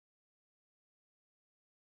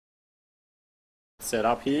Set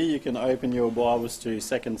up here, you can open your Bibles to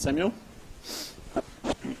 2 Samuel.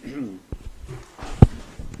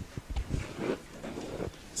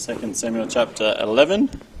 2 Samuel chapter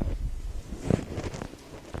 11.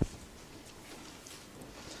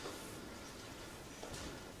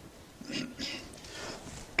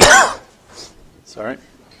 Sorry.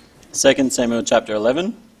 2 Samuel chapter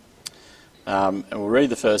 11. And we'll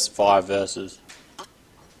read the first 5 verses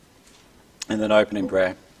and then open in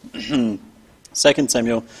prayer. 2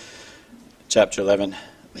 Samuel chapter 11.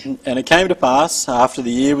 And it came to pass, after the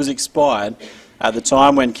year was expired, at the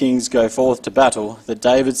time when kings go forth to battle, that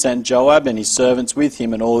David sent Joab and his servants with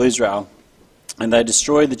him and all Israel. And they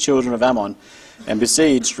destroyed the children of Ammon and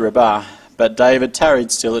besieged Rabbah. But David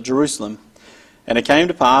tarried still at Jerusalem. And it came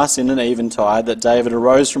to pass in an eventide that David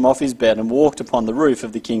arose from off his bed and walked upon the roof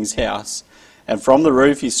of the king's house. And from the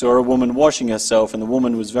roof he saw a woman washing herself, and the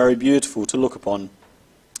woman was very beautiful to look upon.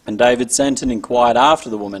 And David sent and inquired after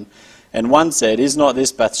the woman. And one said, Is not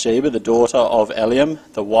this Bathsheba, the daughter of Eliam,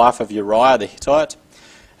 the wife of Uriah the Hittite?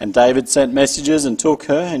 And David sent messengers and took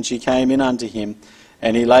her, and she came in unto him.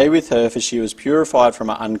 And he lay with her, for she was purified from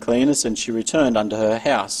her uncleanness, and she returned unto her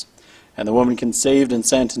house. And the woman conceived and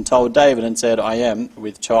sent and told David and said, I am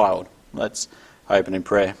with child. Let's open in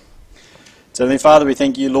prayer. So, Heavenly Father, we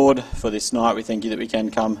thank you, Lord, for this night. We thank you that we can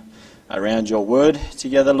come around your word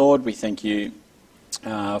together, Lord. We thank you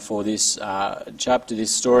for this chapter,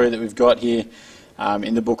 this story that we've got here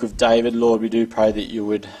in the book of David. Lord, we do pray that you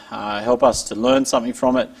would help us to learn something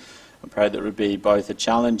from it. I pray that it would be both a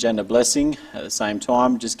challenge and a blessing at the same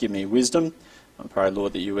time. Just give me wisdom. I pray,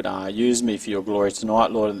 Lord, that you would use me for your glory tonight,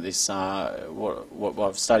 Lord, and this what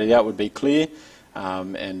I've studied out would be clear,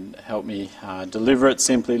 and help me deliver it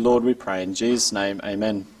simply, Lord, we pray. In Jesus' name,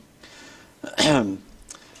 amen.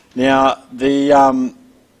 Now,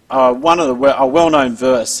 one of the a well-known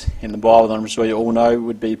verse in the Bible that I'm sure you all know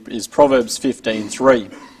is Proverbs 15:3.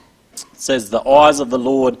 It says, "The eyes of the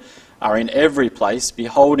Lord are in every place,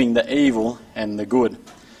 beholding the evil and the good."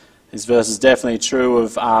 This verse is definitely true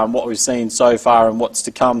of what we've seen so far and what's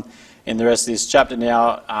to come in the rest of this chapter.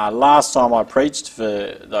 Now, last time I preached,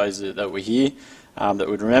 for those that were here that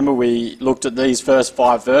would remember, we looked at these first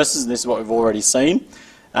 5 verses, and this is what we've already seen.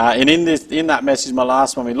 And in that message, my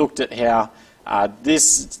last one, we looked at how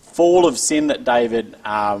this fall of sin that David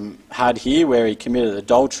had here, where he committed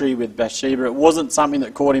adultery with Bathsheba, it wasn't something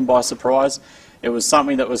that caught him by surprise. It was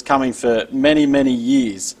something that was coming for many, many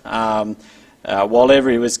years. While ever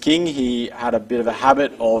he was king, he had a bit of a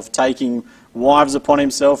habit of taking wives upon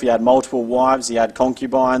himself. He had multiple wives. He had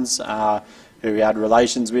concubines who he had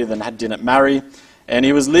relations with and didn't marry. And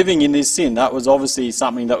he was living in this sin. That was obviously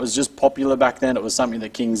something that was just popular back then. It was something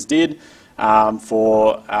that kings did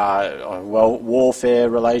for warfare,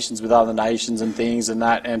 relations with other nations and things and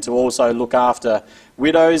that, and to also look after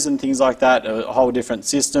widows and things like that, a whole different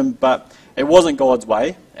system. But it wasn't God's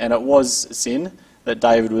way, and it was sin that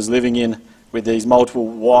David was living in with these multiple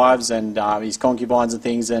wives and his concubines and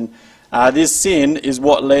things. And this sin is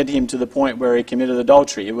what led him to the point where he committed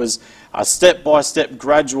adultery. It was a step-by-step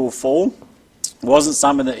gradual fall. It wasn't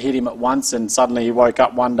something that hit him at once and suddenly he woke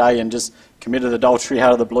up one day and just committed adultery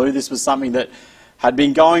out of the blue. This was something that had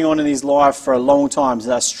been going on in his life for a long time.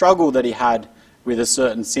 So a struggle that he had with a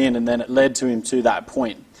certain sin, and then it led to him to that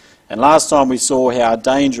point. And last time we saw how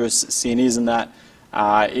dangerous sin is, and that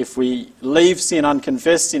if we leave sin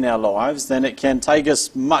unconfessed in our lives, then it can take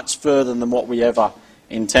us much further than what we ever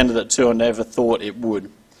intended it to and never thought it would.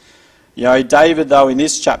 You know, David, though, in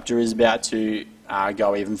this chapter is about to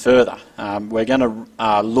go even further. We're going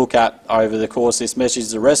to look at, over the course of this message,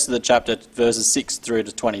 the rest of the chapter, verses 6 through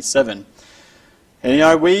to 27. And, you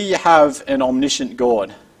know, we have an omniscient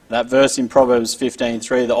God. That verse in Proverbs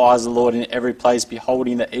 15:3, "The eyes of the Lord in every place,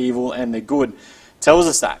 beholding the evil and the good," tells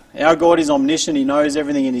us that. Our God is omniscient. He knows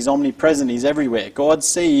everything, and He's omnipresent. He's everywhere. God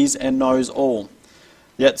sees and knows all.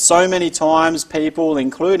 Yet so many times people,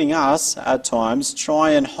 including us at times, try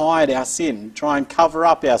and hide our sin, try and cover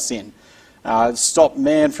up our sin. Stop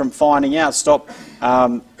man from finding out, stop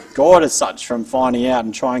God as such from finding out,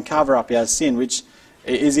 and try and cover up our sin, which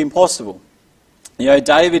is impossible. You know,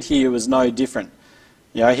 David here was no different.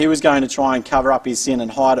 You know, he was going to try and cover up his sin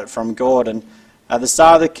and hide it from God. And at the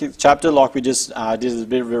start of the chapter, like we just did a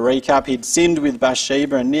bit of a recap, he'd sinned with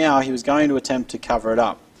Bathsheba, and now he was going to attempt to cover it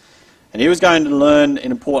up. And he was going to learn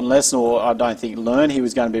an important lesson, or I don't think learn, he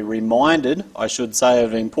was going to be reminded, I should say,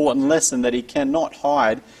 of an important lesson, that he cannot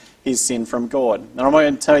hide his sin from God. And I'm not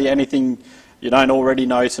going to tell you anything you don't already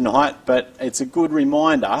know tonight, but it's a good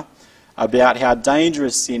reminder about how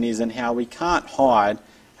dangerous sin is and how we can't hide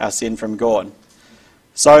our sin from God.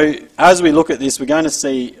 So as we look at this, we're going to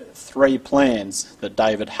see three plans that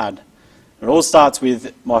David had. It all starts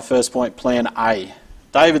with my first point, plan A.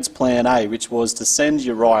 David's plan A, which was to send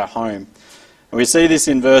Uriah home. And we see this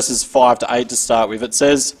in verses 5 to 8 to start with. It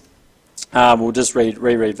says, we'll just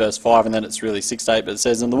reread verse 5 and then it's really 6 to 8, but it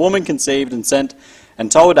says, "And the woman conceived and sent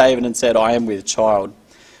and told David and said, I am with child.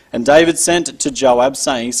 And David sent to Joab,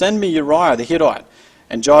 saying, Send me Uriah the Hittite.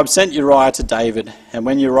 And Joab sent Uriah to David. And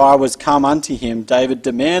when Uriah was come unto him, David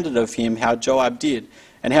demanded of him how Joab did,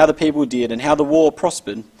 and how the people did, and how the war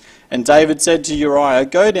prospered. And David said to Uriah,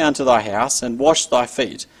 Go down to thy house, and wash thy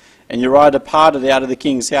feet. And Uriah departed out of the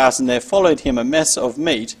king's house, and there followed him a mess of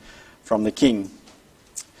meat from the king."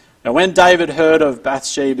 Now when David heard of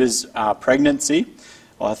Bathsheba's pregnancy,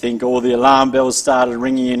 I think all the alarm bells started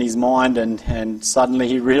ringing in his mind, and suddenly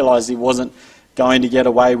he realised he wasn't going to get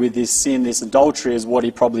away with this sin, this adultery, as what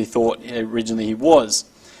he probably thought originally he was.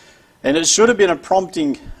 And it should have been a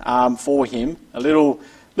prompting for him, a little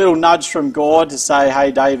nudge from God to say,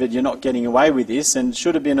 hey David, you're not getting away with this, and it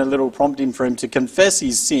should have been a little prompting for him to confess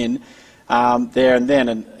his sin there and then.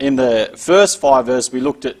 And in the first 5 verses, we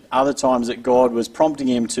looked at other times that God was prompting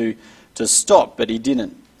him to stop, but he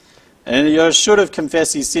didn't. And he should have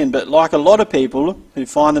confessed his sin, but like a lot of people who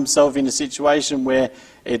find themselves in a situation where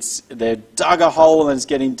they've dug a hole and it's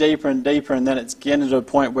getting deeper and deeper, and then it's getting to a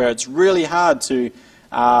point where it's really hard to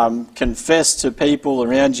confess to people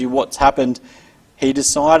around you what's happened, he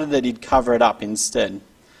decided that he'd cover it up instead.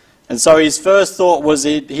 And so his first thought was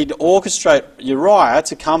he'd orchestrate Uriah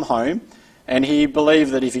to come home, and he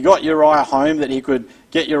believed that if he got Uriah home, that he could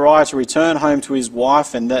get Uriah to return home to his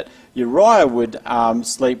wife, and that Uriah would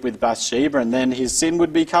sleep with Bathsheba, and then his sin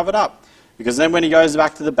would be covered up. Because then when he goes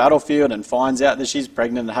back to the battlefield and finds out that she's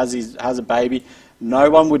pregnant and has a baby, no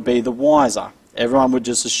one would be the wiser. Everyone would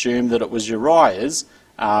just assume that it was Uriah's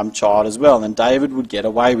child as well, and David would get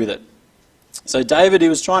away with it. So David, he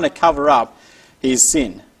was trying to cover up his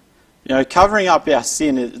sin. You know, covering up our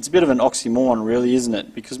sin, it's a bit of an oxymoron really, isn't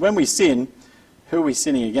it? Because when we sin, who are we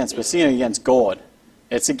sinning against? We're sinning against God.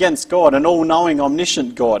 It's against God, an all-knowing,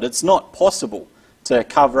 omniscient God. It's not possible to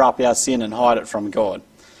cover up our sin and hide it from God.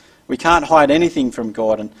 We can't hide anything from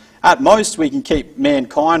God, and at most we can keep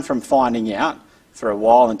mankind from finding out for a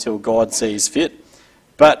while until God sees fit.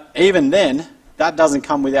 But even then, that doesn't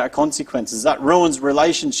come without consequences. That ruins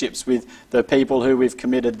relationships with the people who we've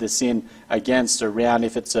committed the sin against around,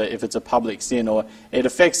 if it's a public sin, or it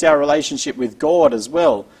affects our relationship with God as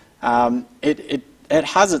well. It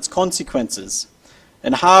has its consequences.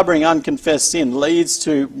 And harbouring unconfessed sin leads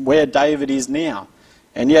to where David is now.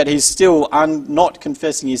 And yet he's still not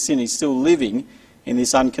confessing his sin. He's still living in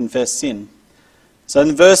this unconfessed sin. So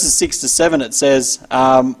in verses 6 to 7 it says,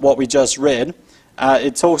 what we just read,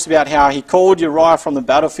 it talks about how he called Uriah from the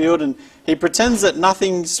battlefield, and he pretends that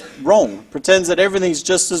nothing's wrong, pretends that everything's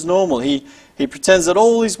just as normal. He pretends that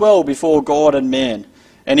all is well before God and man.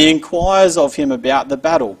 And he inquires of him about the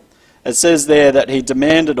battle. It says there that he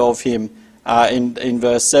demanded of him, in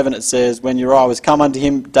verse 7 it says, when Uriah was come unto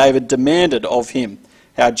him, David demanded of him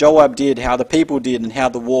how Joab did, how the people did, and how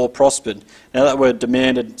the war prospered. Now that word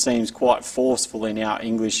demanded seems quite forceful in our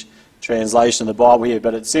English translation of the Bible here,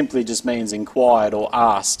 but it simply just means inquired or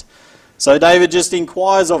asked. So David just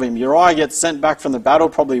inquires of him. Uriah gets sent back from the battle,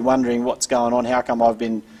 probably wondering what's going on, how come I've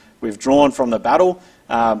been withdrawn from the battle.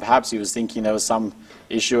 Perhaps he was thinking there was some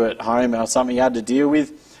issue at home or something he had to deal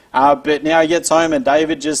with. But now he gets home and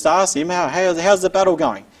David just asks him, how's the battle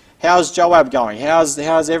going? How's Joab going? How's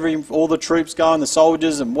all the troops going, the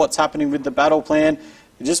soldiers, and what's happening with the battle plan?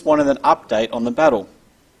 He just wanted an update on the battle,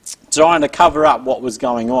 trying to cover up what was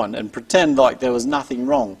going on and pretend like there was nothing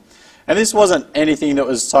wrong. And this wasn't anything that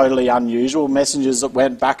was totally unusual. Messengers that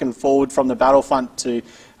went back and forward from the battlefront to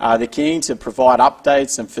the king to provide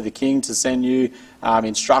updates, and for the king to send you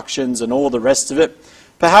instructions and all the rest of it.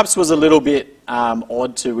 Perhaps was a little bit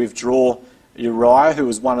odd to withdraw Uriah, who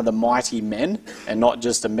was one of the mighty men, and not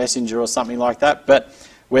just a messenger or something like that. But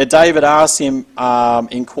where David asks him,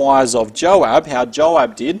 inquires of Joab, how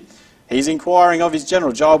Joab did, he's inquiring of his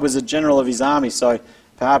general. Joab was a general of his army, so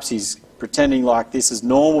perhaps he's pretending like this is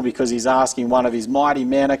normal because he's asking one of his mighty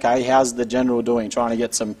men, okay, how's the general doing, trying to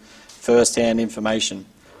get some first-hand information.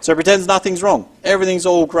 So he pretends nothing's wrong. Everything's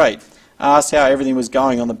all great. Asked how everything was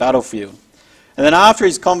going on the battlefield. And then after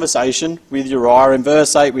his conversation with Uriah, in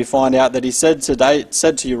verse 8 we find out that he said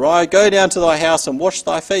to Uriah, Go down to thy house and wash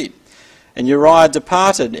thy feet. And Uriah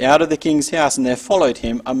departed out of the king's house, and there followed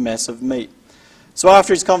him a mess of meat. So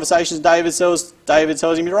after his conversations, David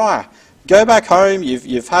tells him, Uriah, go back home,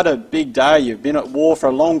 you've had a big day, you've been at war for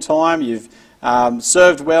a long time, you've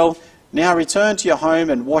served well, now return to your home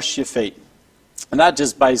and wash your feet. And that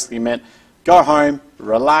just basically meant go home,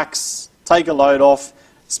 relax, take a load off,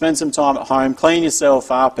 spend some time at home, clean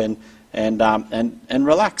yourself up and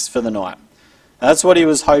relax for the night. That's what he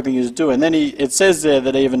was hoping he would do. And then it says there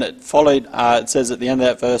that even it followed, it says at the end of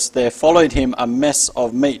that verse, there followed him a mess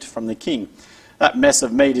of meat from the king. That mess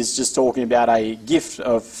of meat is just talking about a gift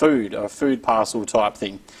of food, a food parcel type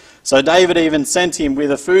thing. So David even sent him with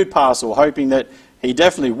a food parcel, hoping that he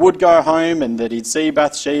definitely would go home and that he'd see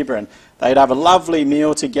Bathsheba and they'd have a lovely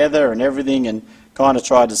meal together and everything, and kind of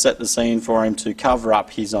tried to set the scene for him to cover up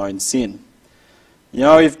his own sin. You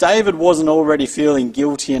know, if David wasn't already feeling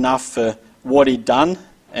guilty enough for what he'd done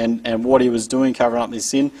and what he was doing covering up his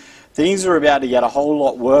sin, things are about to get a whole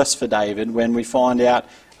lot worse for David when we find out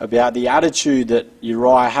about the attitude that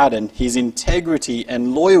Uriah had and his integrity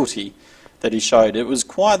and loyalty that he showed. It was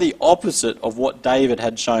quite the opposite of what David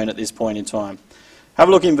had shown at this point in time. Have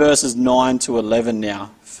a look in verses 9 to 11 now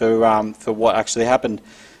for what actually happened.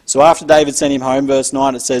 So after David sent him home, verse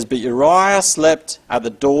 9, it says, "But Uriah slept at the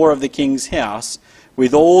door of the king's house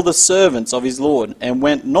with all the servants of his lord, and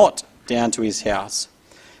went not down to his house.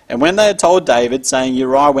 And when they had told David, saying,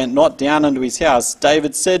 Uriah went not down unto his house,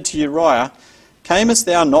 David said to Uriah, Camest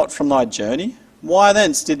thou not from thy journey? Why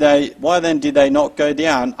then did they not go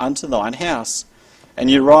down unto thine house? And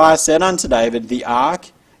Uriah said unto David, The ark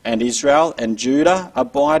and Israel and Judah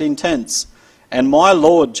abide in tents, and my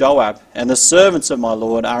lord Joab and the servants of my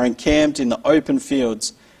lord are encamped in the open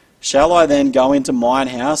fields. Shall I then go into mine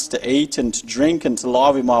house to eat and to drink and to lie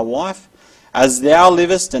with my wife? As thou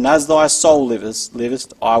livest and as thy soul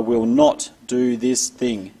livest, I will not do this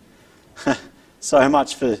thing." So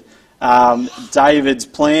much for David's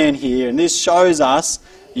plan here. And this shows us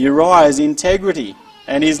Uriah's integrity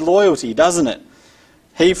and his loyalty, doesn't it?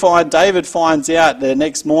 David finds out the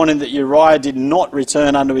next morning that Uriah did not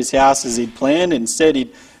return unto his house as he'd planned. Instead,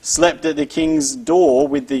 he'd slept at the king's door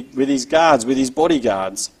with his guards, with his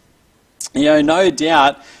bodyguards. You know, no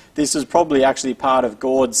doubt this was probably actually part of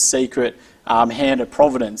God's secret hand of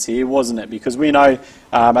providence here, wasn't it? Because we know,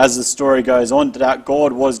 as the story goes on, that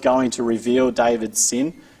God was going to reveal David's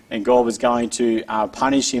sin and God was going to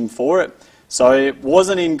punish him for it. So it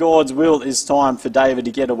wasn't in God's will at this time for David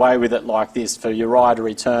to get away with it like this, for Uriah to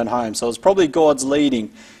return home. So it was probably God's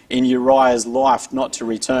leading in Uriah's life not to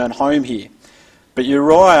return home here. But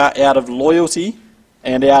Uriah, out of loyalty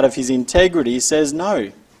and out of his integrity, says,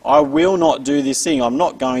 no, I will not do this thing. I'm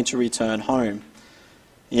not going to return home.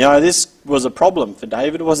 You know, this was a problem for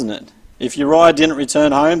David, wasn't it? If Uriah didn't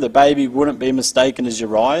return home, the baby wouldn't be mistaken as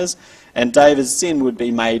Uriah's, and David's sin would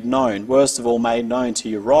be made known. Worst of all, made known to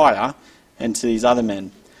Uriah and to these other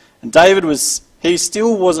men. And David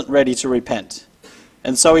still wasn't ready to repent.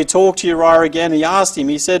 And so he talked to Uriah again. He asked him,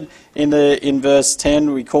 he said in verse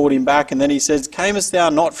 10, we called him back, and then he says, Camest thou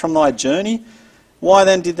not from thy journey? Why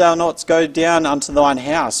then did thou not go down unto thine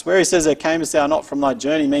house? Where he says that camest thou not from thy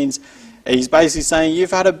journey means he's basically saying,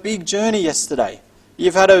 you've had a big journey yesterday.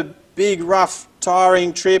 You've had a big, rough,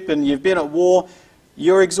 tiring trip and you've been at war.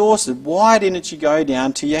 You're exhausted. Why didn't you go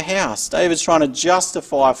down to your house? David's trying to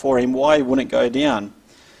justify for him why he wouldn't go down.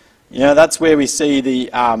 You know, that's where we see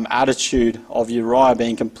the attitude of Uriah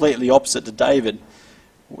being completely opposite to David.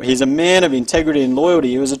 He's a man of integrity and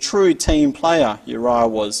loyalty. He was a true team player, Uriah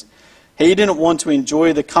was. He didn't want to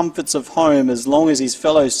enjoy the comforts of home as long as his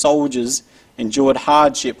fellow soldiers endured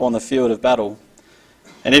hardship on the field of battle.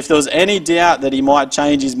 And if there was any doubt that he might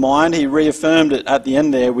change his mind, he reaffirmed it at the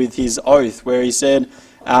end there with his oath, where he said,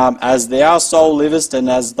 As thou soul livest and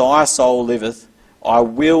as thy soul liveth, I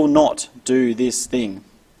will not do this thing.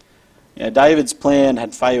 You know, David's plan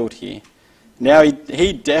had failed here. Now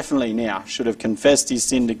he definitely now should have confessed his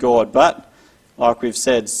sin to God, but like we've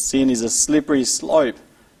said, sin is a slippery slope.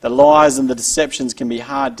 The lies and the deceptions can be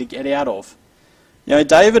hard to get out of. You know,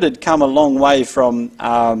 David had come a long way from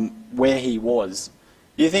where he was.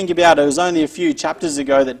 You think about it, it was only a few chapters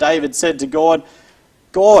ago that David said to God,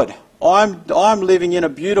 God, I'm living in a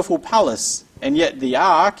beautiful palace, and yet the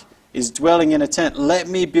ark is dwelling in a tent. Let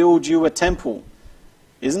me build you a temple.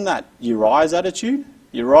 Isn't that Uriah's attitude?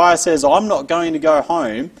 Uriah says, I'm not going to go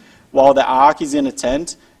home while the ark is in a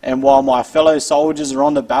tent and while my fellow soldiers are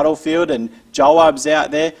on the battlefield and Joab's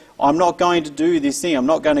out there. I'm not going to do this thing. I'm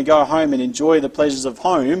not going to go home and enjoy the pleasures of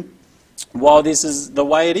home while this is the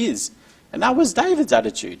way it is. And that was David's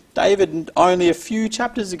attitude. David, only a few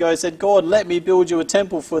chapters ago, said, God, let me build you a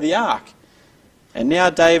temple for the ark. And now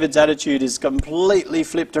David's attitude is completely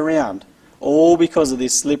flipped around, all because of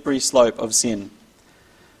this slippery slope of sin.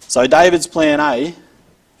 So David's plan A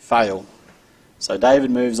failed. So David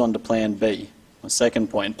moves on to plan B, my second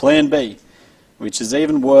point. Plan B, which is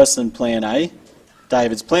even worse than plan A.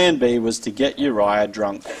 David's plan B was to get Uriah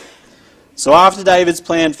drunk. So after David's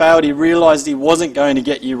plan failed, he realised he wasn't going to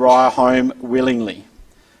get Uriah home willingly.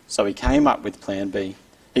 So he came up with plan B.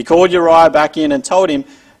 He called Uriah back in and told him,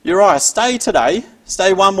 Uriah, stay today,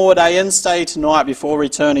 stay one more day and stay tonight before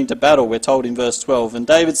returning to battle, we're told in verse 12. And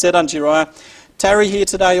David said unto Uriah, tarry here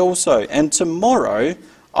today also, and tomorrow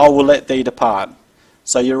I will let thee depart.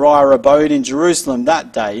 So Uriah abode in Jerusalem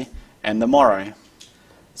that day and the morrow.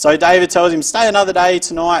 So David tells him, stay another day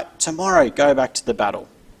tonight, tomorrow go back to the battle.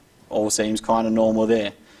 All seems kind of normal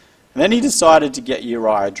there. And then he decided to get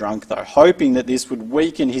Uriah drunk though, hoping that this would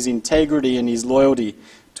weaken his integrity and his loyalty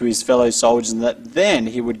to his fellow soldiers, and that then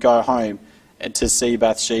he would go home to see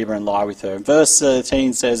Bathsheba and lie with her. Verse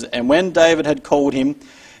 13 says, and when David had called him,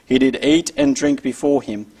 he did eat and drink before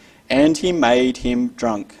him, and he made him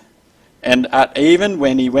drunk. And at even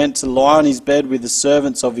when he went to lie on his bed with the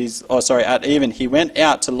servants of his, he went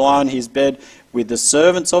out to lie on his bed with the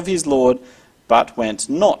servants of his Lord, but went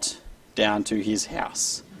not down to his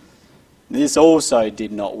house. This also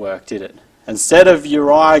did not work, did it? Instead of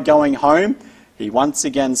Uriah going home, he once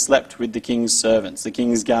again slept with the king's servants, the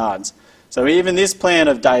king's guards. So even this plan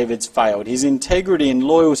of David's failed. His integrity and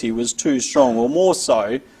loyalty was too strong, or more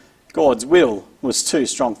so, God's will was too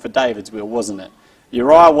strong for David's will, wasn't it?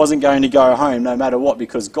 Uriah wasn't going to go home no matter what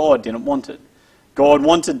because God didn't want it. God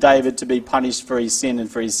wanted David to be punished for his sin and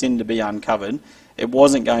for his sin to be uncovered. It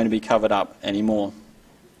wasn't going to be covered up anymore.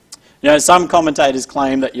 You know, some commentators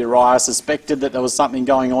claim that Uriah suspected that there was something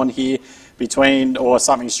going on here between, or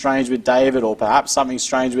something strange with David, or perhaps something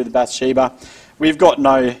strange with Bathsheba. We've got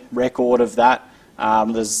no record of that.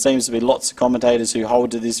 There seems to be lots of commentators who hold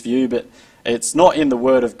to this view, but it's not in the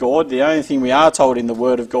Word of God. The only thing we are told in the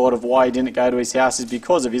Word of God of why he didn't go to his house is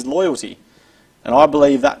because of his loyalty. And I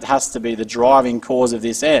believe that has to be the driving cause of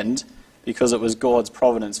this end, because it was God's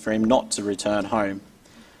providence for him not to return home.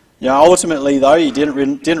 You know, ultimately, though, he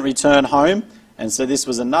didn't return home, and so this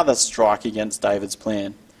was another strike against David's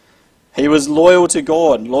plan. He was loyal to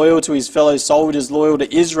God, loyal to his fellow soldiers, loyal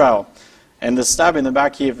to Israel. And the stab in the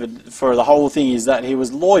back here for the whole thing is that he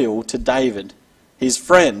was loyal to David, his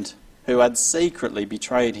friend, who had secretly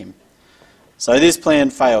betrayed him. So this plan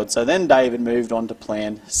failed. So then David moved on to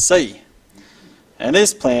plan C. And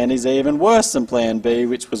this plan is even worse than plan B,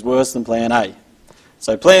 which was worse than plan A.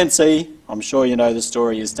 So plan C, I'm sure you know the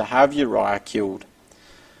story, is to have Uriah killed.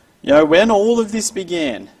 You know, when all of this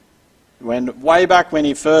began, way back when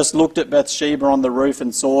he first looked at Bathsheba on the roof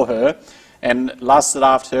and saw her and lusted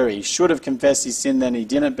after her, he should have confessed his sin, then he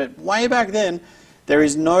didn't. But way back then, there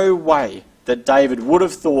is no way that David would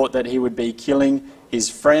have thought that he would be killing his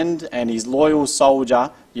friend and his loyal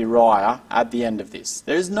soldier Uriah at the end of this.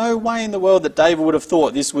 There is no way in the world that David would have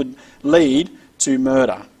thought this would lead to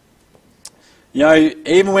murder. You know,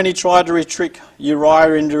 even when he tried to trick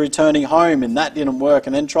Uriah into returning home and that didn't work,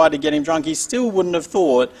 and then tried to get him drunk, he still wouldn't have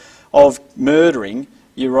thought of murdering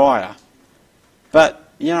Uriah. But,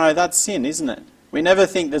 you know, that's sin, isn't it? We never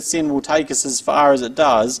think that sin will take us as far as it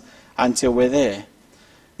does until we're there.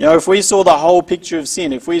 You know, if we saw the whole picture of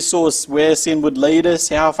sin, if we saw where sin would lead us,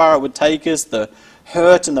 how far it would take us, the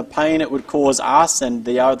hurt and the pain it would cause us and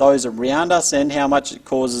those around us, and how much it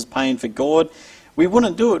causes pain for God, we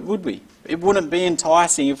wouldn't do it, would we? It wouldn't be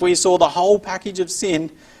enticing. If we saw the whole package of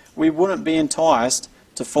sin, we wouldn't be enticed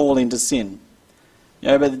to fall into sin. You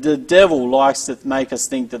know, but the devil likes to make us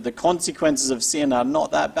think that the consequences of sin are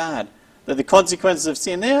not that bad. That the consequences of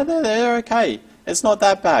sin, they're okay. It's not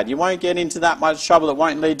that bad. You won't get into that much trouble. It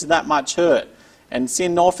won't lead to that much hurt. And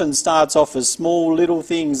sin often starts off as small little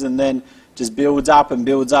things and then just builds up and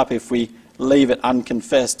builds up if we leave it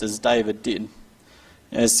unconfessed, as David did.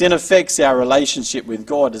 You know, sin affects our relationship with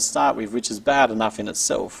God to start with, which is bad enough in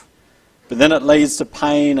itself. But then it leads to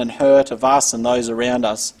pain and hurt of us and those around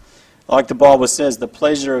us. Like the Bible says, the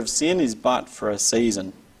pleasure of sin is but for a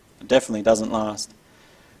season. It definitely doesn't last.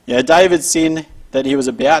 You know, David's sin that he was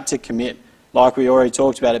about to commit, like we already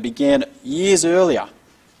talked about, it began years earlier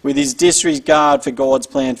with his disregard for God's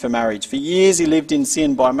plan for marriage. For years he lived in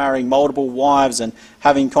sin by marrying multiple wives and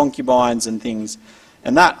having concubines and things.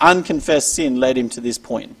 And that unconfessed sin led him to this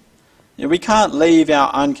point. You know, we can't leave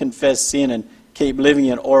our unconfessed sin and keep living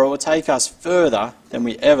it, or it will take us further than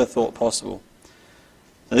we ever thought possible.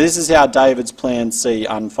 So this is how David's plan C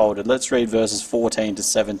unfolded. Let's read verses 14 to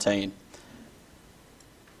 17.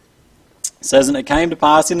 It says, and it came to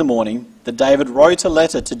pass in the morning that David wrote a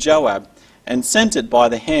letter to Joab and sent it by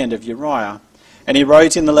the hand of Uriah. And he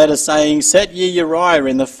wrote in the letter saying, set ye Uriah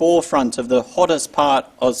in the forefront of the hottest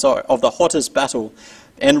battle,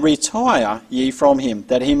 and retire ye from him,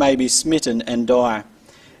 that he may be smitten and die.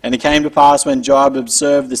 And it came to pass when Joab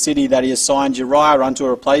observed the city that he assigned Uriah unto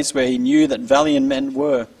a place where he knew that valiant men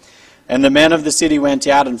were. And the men of the city went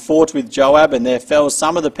out and fought with Joab, and there fell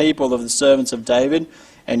some of the people of the servants of David,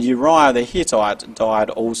 and Uriah the Hittite died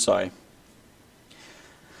also.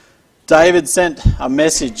 David sent a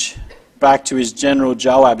message back to his general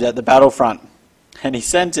Joab at the battlefront, and he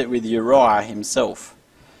sent it with Uriah himself.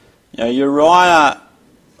 Uriah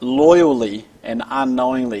loyally and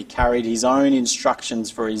unknowingly carried his own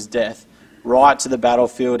instructions for his death right to the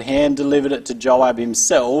battlefield, hand-delivered it to Joab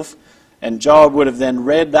himself, and Joab would have then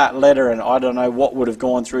read that letter, and I don't know what would have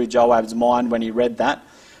gone through Joab's mind when he read that.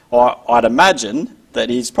 I'd imagine that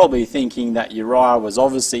he's probably thinking that Uriah was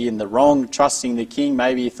obviously in the wrong, trusting the king.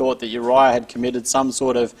 Maybe he thought that Uriah had committed some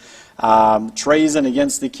sort of treason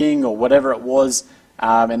against the king or whatever it was,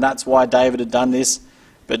 and that's why David had done this.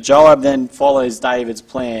 But Joab then follows David's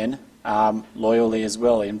plan loyally as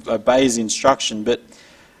well. He obeys instruction. But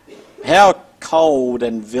how cold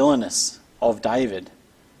and villainous of David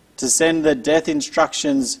to send the death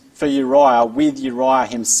instructions for Uriah with Uriah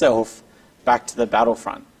himself back to the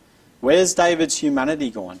battlefront. Where's David's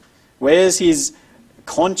humanity gone? Where's his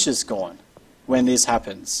conscience gone when this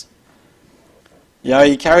happens?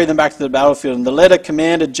 He carried them back to the battlefield, and the letter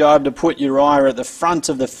commanded Joab to put Uriah at the front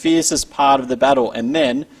of the fiercest part of the battle and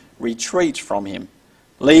then retreat from him.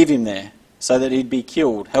 Leave him there so that he'd be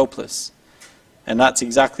killed, helpless. And that's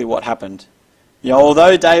exactly what happened.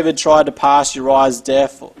 Although David tried to pass Uriah's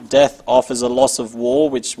death off as a loss of war,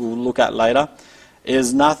 which we'll look at later, it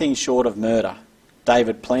is nothing short of murder.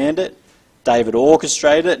 David planned it, David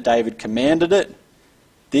orchestrated it, David commanded it.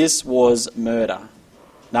 This was murder,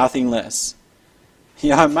 nothing less.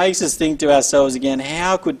 It makes us think to ourselves again,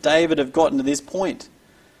 how could David have gotten to this point?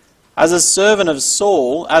 As a servant of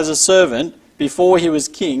Saul, before he was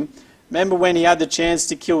king, remember when he had the chance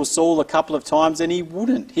to kill Saul a couple of times, and he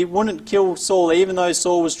wouldn't. He wouldn't kill Saul, even though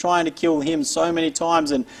Saul was trying to kill him so many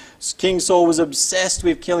times, and King Saul was obsessed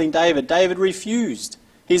with killing David. David refused.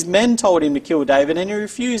 His men told him to kill David, and he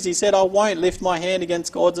refused. He said, I won't lift my hand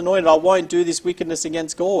against God's anointed. I won't do this wickedness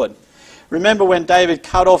against God. Remember when David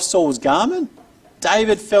cut off Saul's garment?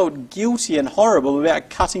 David felt guilty and horrible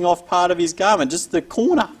about cutting off part of his garment, just the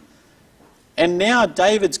corner. And now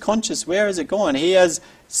David's conscience, where has it gone? He has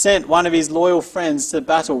sent one of his loyal friends to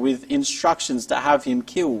battle with instructions to have him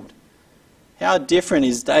killed. How different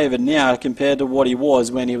is David now compared to what he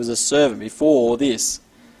was when he was a servant before all this?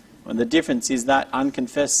 And the difference is that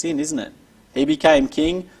unconfessed sin, isn't it? He became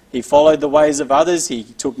king, he followed the ways of others, he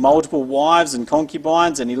took multiple wives and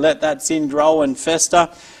concubines, and he let that sin grow and fester,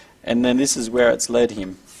 and then this is where it's led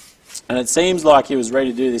him. And it seems like he was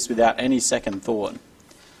ready to do this without any second thought.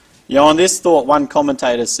 On this thought, one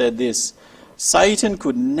commentator said this: Satan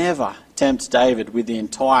could never tempt David with the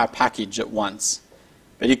entire package at once,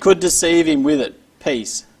 but he could deceive him with it,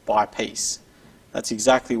 piece by piece. That's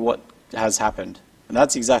exactly what has happened, and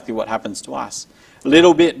that's exactly what happens to us.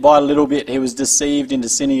 Little bit by little bit, he was deceived into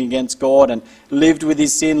sinning against God and lived with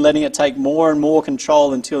his sin, letting it take more and more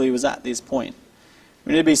control until he was at this point.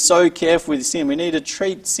 We need to be so careful with sin. We need to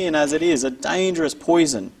treat sin as it is, a dangerous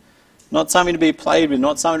poison. Not something to be played with,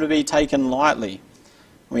 not something to be taken lightly.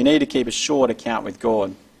 We need to keep a short account with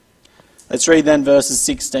God. Let's read then verses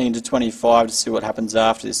 16 to 25 to see what happens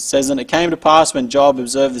after this. It says, And it came to pass when Joab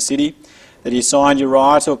observed the city, that he assigned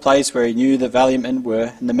Uriah to a place where he knew the valiant men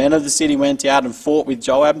were. And the men of the city went out and fought with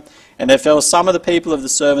Joab, and there fell some of the people of the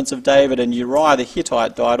servants of David, and Uriah the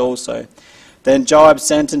Hittite died also. Then Joab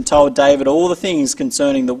sent and told David all the things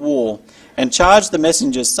concerning the war, and charged the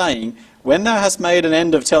messengers, saying, When thou hast made an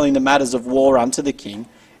end of telling the matters of war unto the king,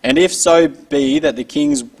 and if so be that the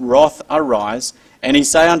king's wrath arise, and he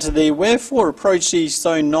say unto thee, Wherefore approach ye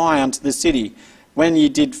so nigh unto the city, when ye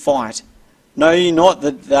did fight? Know ye not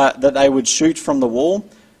that they would shoot from the wall?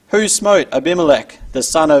 Who smote Abimelech, the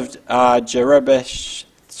son of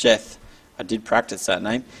Jerubbesheth? I did practice that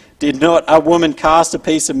name. Did not a woman cast a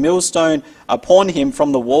piece of millstone upon him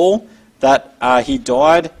from the wall, that he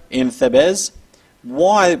died in Thebez?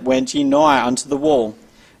 Why went ye nigh unto the wall?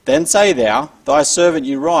 Then say thou, Thy servant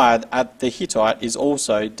Uriah at the Hittite is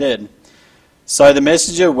also dead. So the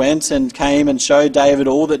messenger went and came and showed David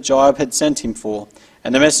all that Joab had sent him for.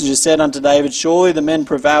 And the messenger said unto David, Surely the men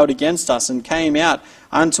prevailed against us, and came out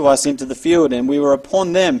unto us into the field, and we were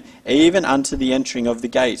upon them, even unto the entering of the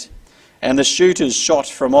gate. And the shooters shot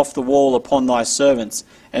from off the wall upon thy servants,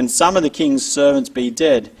 and some of the king's servants be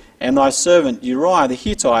dead, and thy servant Uriah the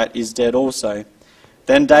Hittite is dead also.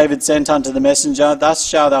 Then David sent unto the messenger, Thus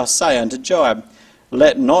shalt thou say unto Joab,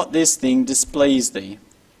 Let not this thing displease thee,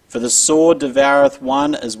 for the sword devoureth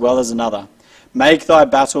one as well as another. Make thy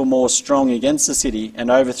battle more strong against the city, and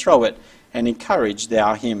overthrow it, and encourage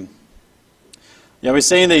thou him. We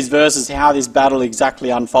see in these verses how this battle exactly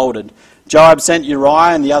unfolded. Joab sent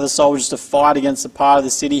Uriah and the other soldiers to fight against the part of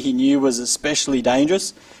the city he knew was especially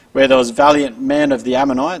dangerous, where there was valiant men of the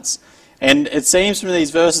Ammonites. And it seems from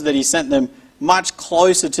these verses that he sent them much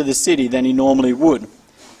closer to the city than he normally would.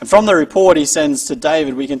 And from the report he sends to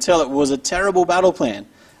David, we can tell it was a terrible battle plan.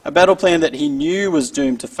 A battle plan that he knew was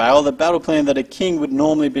doomed to fail, the battle plan that a king would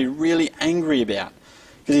normally be really angry about.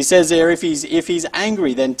 Because he says there, if he's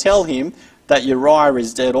angry, then tell him that Uriah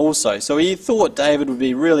is dead also. So he thought David would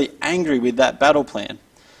be really angry with that battle plan.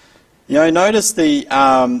 Notice the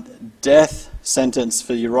death sentence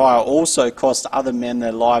for Uriah also cost other men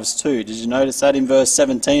their lives too. Did you notice that? In verse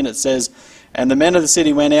 17 it says, "And the men of the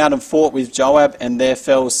city went out and fought with Joab, and there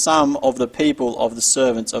fell some of the people of the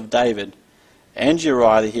servants of David. And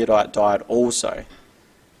Uriah the Hittite died also."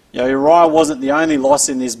 Uriah wasn't the only loss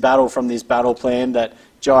in this battle from this battle plan that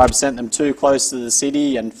Joab sent them too close to the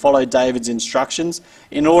city and followed David's instructions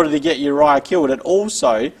in order to get Uriah killed. It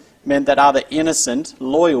also meant that other innocent,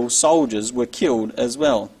 loyal soldiers were killed as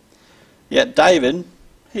well. Yet David,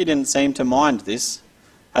 he didn't seem to mind this.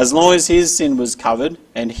 As long as his sin was covered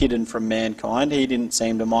and hidden from mankind, he didn't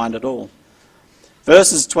seem to mind at all.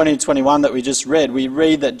 Verses 20 and 21 that we just read, we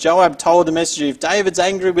read that Joab told the messenger, if David's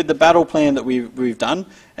angry with the battle plan that we've done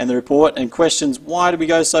and the report and questions, why did we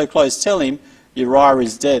go so close? Tell him Uriah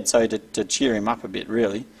is dead, so to cheer him up a bit,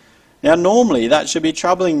 really. Now, normally that should be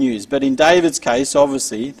troubling news, but in David's case,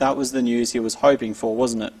 obviously, that was the news he was hoping for,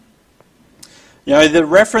 wasn't it? The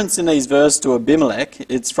reference in these verses to Abimelech,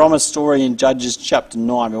 it's from a story in Judges chapter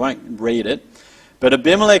 9. We won't read it. But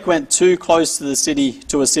Abimelech went too close to a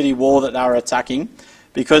city wall that they were attacking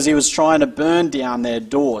because he was trying to burn down their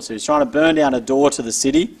door. So he was trying to burn down a door to the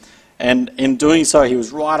city, and in doing so he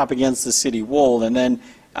was right up against the city wall. And then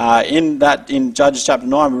in Judges chapter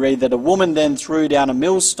 9 we read that a woman then threw down a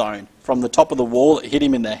millstone from the top of the wall. It hit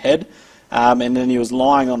him in the head, and then he was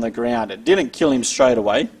lying on the ground. It didn't kill him straight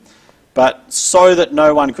away, but so that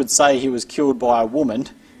no one could say he was killed by a woman,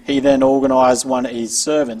 he then organised one of his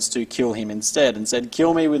servants to kill him instead and said,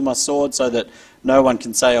 "Kill me with my sword so that no one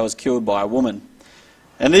can say I was killed by a woman."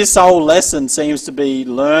 And this whole lesson seems to be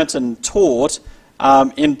learnt and taught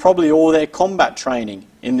in probably all their combat training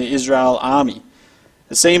in the Israel army.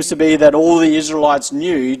 It seems to be that all the Israelites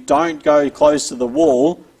knew, don't go close to the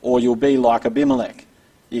wall or you'll be like Abimelech.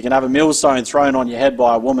 You can have a millstone thrown on your head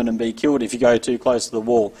by a woman and be killed if you go too close to the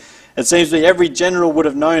wall. It seems to be every general would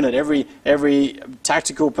have known it, every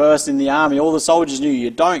tactical person in the army, all the soldiers knew, you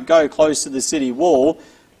don't go close to the city wall,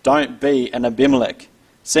 don't be an Abimelech.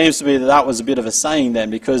 Seems to be that was a bit of a saying then,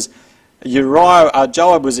 because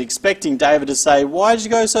Joab was expecting David to say, why did you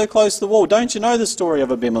go so close to the wall? Don't you know the story of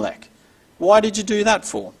Abimelech? Why did you do that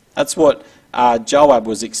for? That's what Joab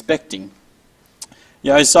was expecting.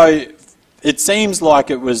 So it seems like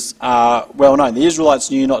it was well known. The Israelites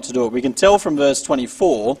knew not to do it. We can tell from verse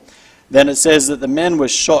 24, then it says that the men were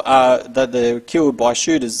shot, that they were killed by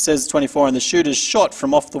shooters. It says 24, and the shooters shot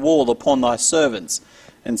from off the wall upon thy servants,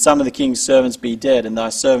 and some of the king's servants be dead, and thy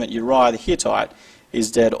servant Uriah the Hittite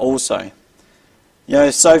is dead also.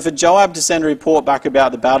 So for Joab to send a report back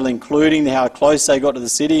about the battle, including how close they got to the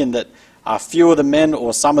city, and that a few of the men,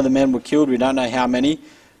 or some of the men, were killed, we don't know how many,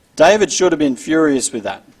 David should have been furious with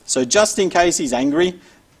that. So just in case he's angry,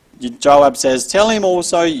 Joab says, tell him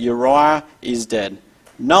also Uriah is dead,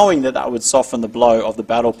 knowing that that would soften the blow of the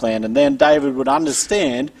battle plan. And then David would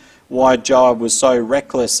understand why Joab was so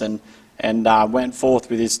reckless and went forth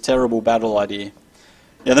with his terrible battle idea.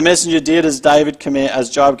 The messenger did as Joab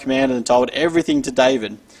commanded, and told everything to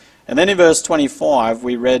David. And then in verse 25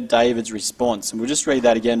 we read David's response. And we'll just read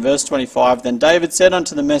that again. Verse 25, then David said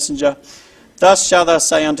unto the messenger, thus shalt thou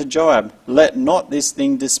say unto Joab, let not this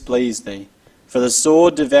thing displease thee, for the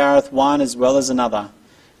sword devoureth one as well as another.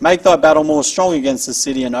 Make thy battle more strong against the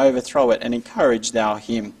city, and overthrow it, and encourage thou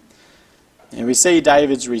him. And we see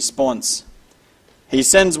David's response. He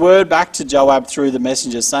sends word back to Joab through the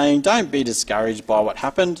messenger saying, don't be discouraged by what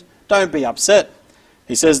happened. Don't be upset.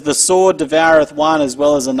 He says, the sword devoureth one as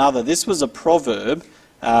well as another. This was a proverb,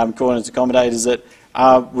 according to commentators, that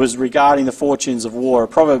was regarding the fortunes of war. A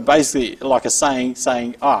proverb basically like a saying,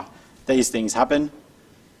 these things happen.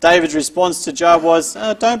 David's response to Joab was,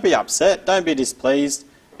 don't be upset, don't be displeased.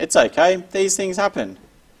 It's okay, these things happen.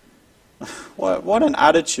 What an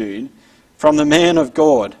attitude from the man of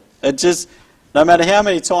God. It just, no matter how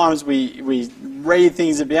many times we read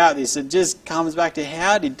things about this, it just comes back to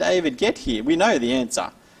how did David get here? We know the answer,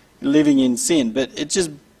 living in sin, but it just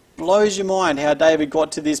blows your mind how David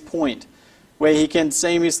got to this point where he can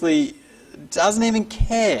seamlessly, doesn't even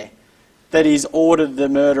care that he's ordered the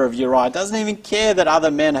murder of Uriah, doesn't even care that other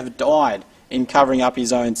men have died in covering up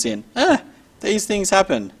his own sin. These things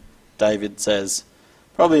happen, David says.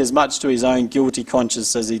 Probably as much to his own guilty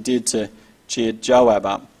conscience as he did to cheer Joab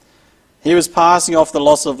up. He was passing off the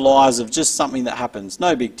loss of lives of just something that happens.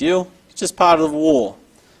 No big deal. It's just part of the war.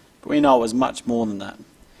 But we know it was much more than that.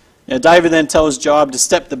 David then tells Joab to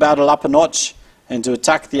step the battle up a notch and to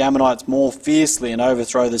attack the Ammonites more fiercely and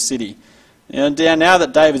overthrow the city. Now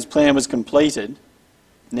that David's plan was completed,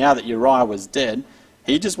 now that Uriah was dead,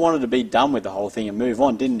 he just wanted to be done with the whole thing and move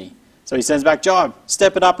on, didn't he? So he sends back, Joab,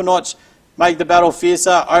 step it up a notch, make the battle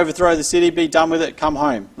fiercer, overthrow the city, be done with it, come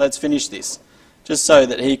home, let's finish this. Just so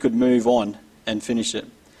that he could move on and finish it.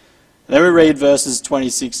 Then we read verses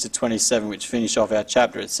 26 to 27, which finish off our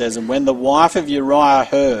chapter. It says, And when the wife of Uriah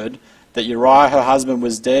heard that Uriah her husband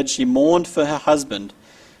was dead, she mourned for her husband.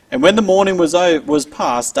 And when the mourning was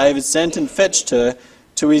past, David sent and fetched her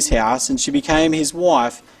to his house, and she became his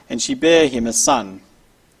wife, and she bare him a son.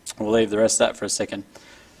 We'll leave the rest of that for a second.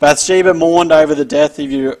 Bathsheba mourned over the death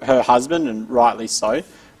of her husband, and rightly so.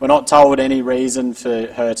 We're not told any reason for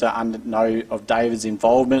her to know of David's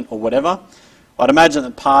involvement or whatever. I'd imagine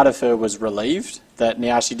that part of her was relieved that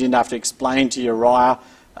now she didn't have to explain to Uriah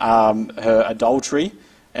her adultery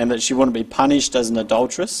and that she wouldn't be punished as an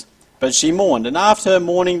adulteress. But she mourned. And after her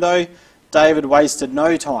mourning, though, David wasted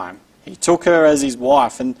no time. He took her as his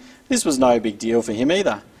wife, and this was no big deal for him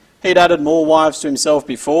either. He'd added more wives to himself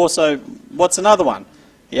before, so what's another one?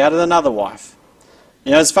 He added another wife.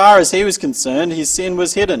 As far as he was concerned, his sin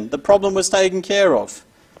was hidden. The problem was taken care of.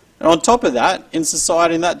 And on top of that, in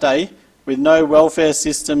society in that day, with no welfare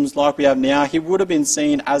systems like we have now, he would have been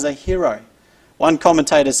seen as a hero. One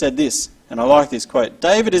commentator said this, and I like this quote,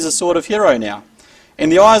 David is a sort of hero now. In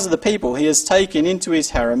the eyes of the people, he has taken into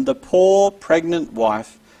his harem the poor, pregnant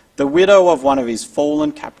wife, the widow of one of his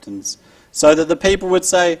fallen captains, so that the people would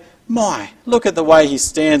say, My, look at the way he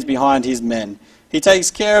stands behind his men. He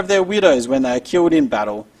takes care of their widows when they are killed in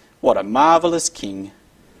battle. What a marvellous king.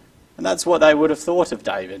 And that's what they would have thought of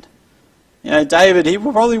David. David, he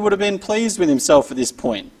probably would have been pleased with himself at this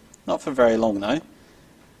point. Not for very long, though.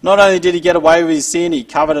 Not only did he get away with his sin, he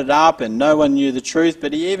covered it up and no one knew the truth,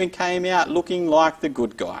 but he even came out looking like the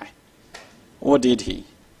good guy. Or did he?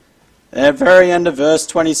 At the very end of verse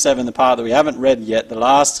 27, the part that we haven't read yet, the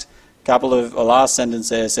last sentence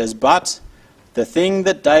there says, But the thing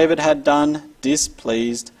that David had done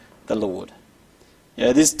displeased the Lord.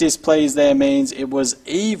 This displeased there means it was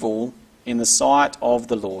evil in the sight of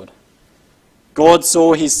the Lord. God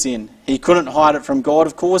saw his sin. He couldn't hide it from God.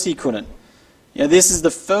 Of course he couldn't. This is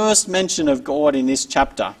the first mention of God in this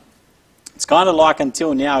chapter. It's kind of like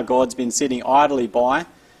until now God's been sitting idly by.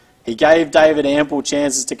 He gave David ample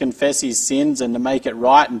chances to confess his sins and to make it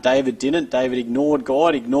right, and David didn't. David ignored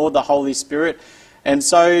God, ignored the Holy Spirit. And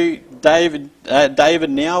so David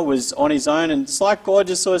now was on his own, and it's like God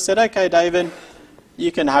just sort of said, Okay, David,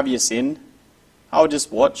 you can have your sin. I'll just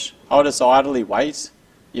watch. I'll just idly wait.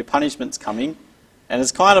 Your punishment's coming. And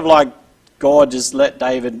it's kind of like God just let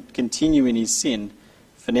David continue in his sin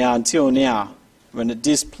for now until now, when it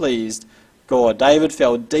displeased God. David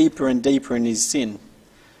fell deeper and deeper in his sin.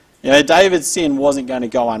 David's sin wasn't going to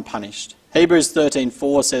go unpunished. Hebrews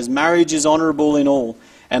 13:4 says, Marriage is honourable in all,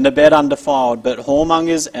 and the bed undefiled, but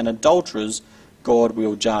whoremongers and adulterers God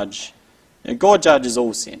will judge. God judges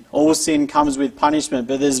all sin. All sin comes with punishment,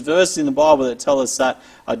 but there's verses in the Bible that tell us that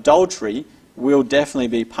adultery will definitely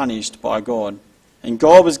be punished by God. And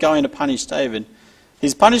God was going to punish David.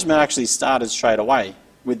 His punishment actually started straight away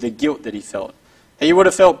with the guilt that he felt. He would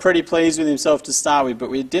have felt pretty pleased with himself to start with,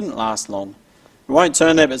 but it didn't last long. We won't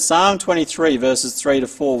turn there, but Psalm 23 verses 3 to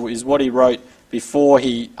 4 is what he wrote before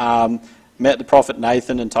he met the prophet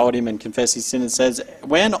Nathan and told him and confessed his sin. It says,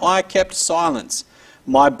 When I kept silence,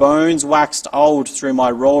 my bones waxed old through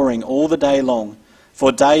my roaring all the day long.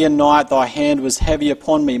 For day and night thy hand was heavy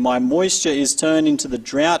upon me. My moisture is turned into the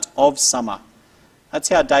drought of summer. That's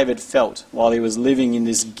how David felt while he was living in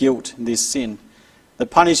this guilt, this sin. The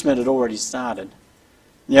punishment had already started.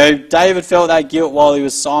 David felt that guilt while he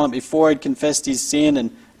was silent before he'd confessed his sin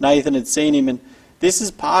and Nathan had seen him. And this is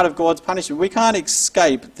part of God's punishment. We can't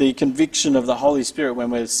escape the conviction of the Holy Spirit when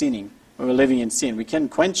we're sinning, when we're living in sin. We can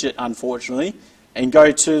quench it, unfortunately, and go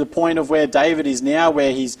to the point of where David is now,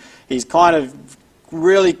 where he's kind of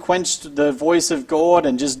really quenched the voice of God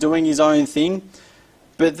and just doing his own thing.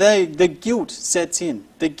 But the guilt sets in.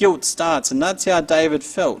 The guilt starts, and that's how David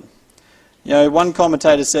felt. One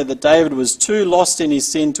commentator said that David was too lost in his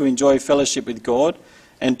sin to enjoy fellowship with God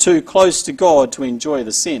and too close to God to enjoy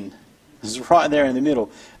the sin. It's right there in the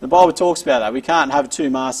middle. The Bible talks about that. We can't have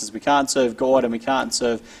two masters. We can't serve God and we can't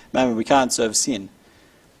serve mammon. We can't serve sin.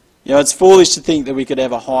 You know, it's foolish to think that we could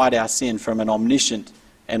ever hide our sin from an omniscient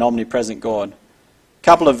and omnipresent God. A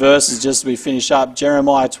couple of verses just as we finish up.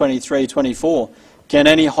 Jeremiah 23:24. Can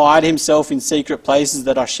any hide himself in secret places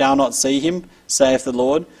that I shall not see him, saith the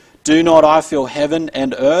Lord? Do not I fill heaven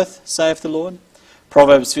and earth, saith the Lord?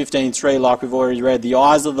 Proverbs 15:3, like we've already read, the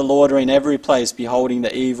eyes of the Lord are in every place, beholding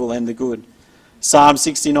the evil and the good. Psalm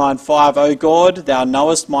 69:5, O God, thou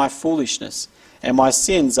knowest my foolishness, and my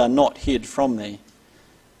sins are not hid from thee.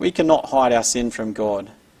 We cannot hide our sin from God.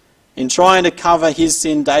 In trying to cover his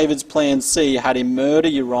sin, David's plan C had him murder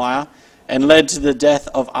Uriah and led to the death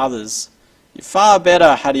of others. Far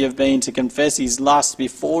better had he have been to confess his lust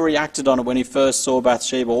before he acted on it when he first saw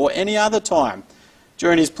Bathsheba, or any other time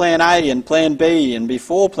during his plan A and plan B and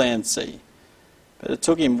before plan C. But it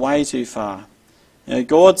took him way too far. You know,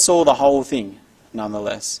 God saw the whole thing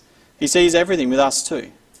nonetheless. He sees everything with us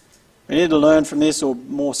too. We need to learn from this, or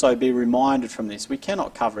more so be reminded from this. We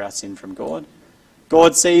cannot cover our sin from God.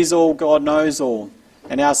 God sees all, God knows all.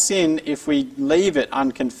 And our sin, if we leave it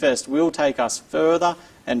unconfessed, will take us further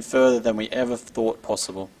and further than we ever thought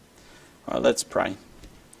possible. All right, let's pray.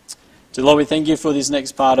 Dear Lord, we thank you for this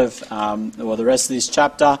next part of, the rest of this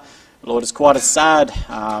chapter. Lord, it's quite a sad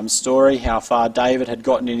story how far David had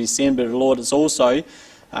gotten in his sin, but Lord, it's also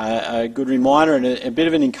a good reminder and a bit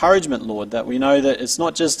of an encouragement, Lord, that we know that it's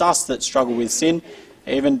not just us that struggle with sin.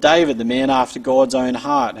 Even David, the man after God's own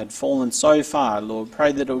heart, had fallen so far. Lord,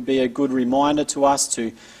 pray that it would be a good reminder to us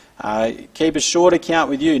to keep a short account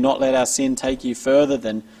with you, not let our sin take you further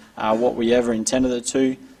than what we ever intended it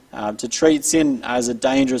to treat sin as a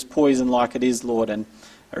dangerous poison like it is, Lord, and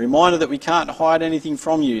a reminder that we can't hide anything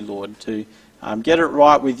from you, Lord, to get it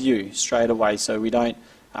right with you straight away so we don't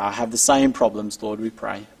have the same problems, Lord, we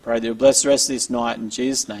pray. Pray that you'll bless the rest of this night. In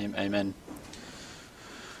Jesus' name, amen.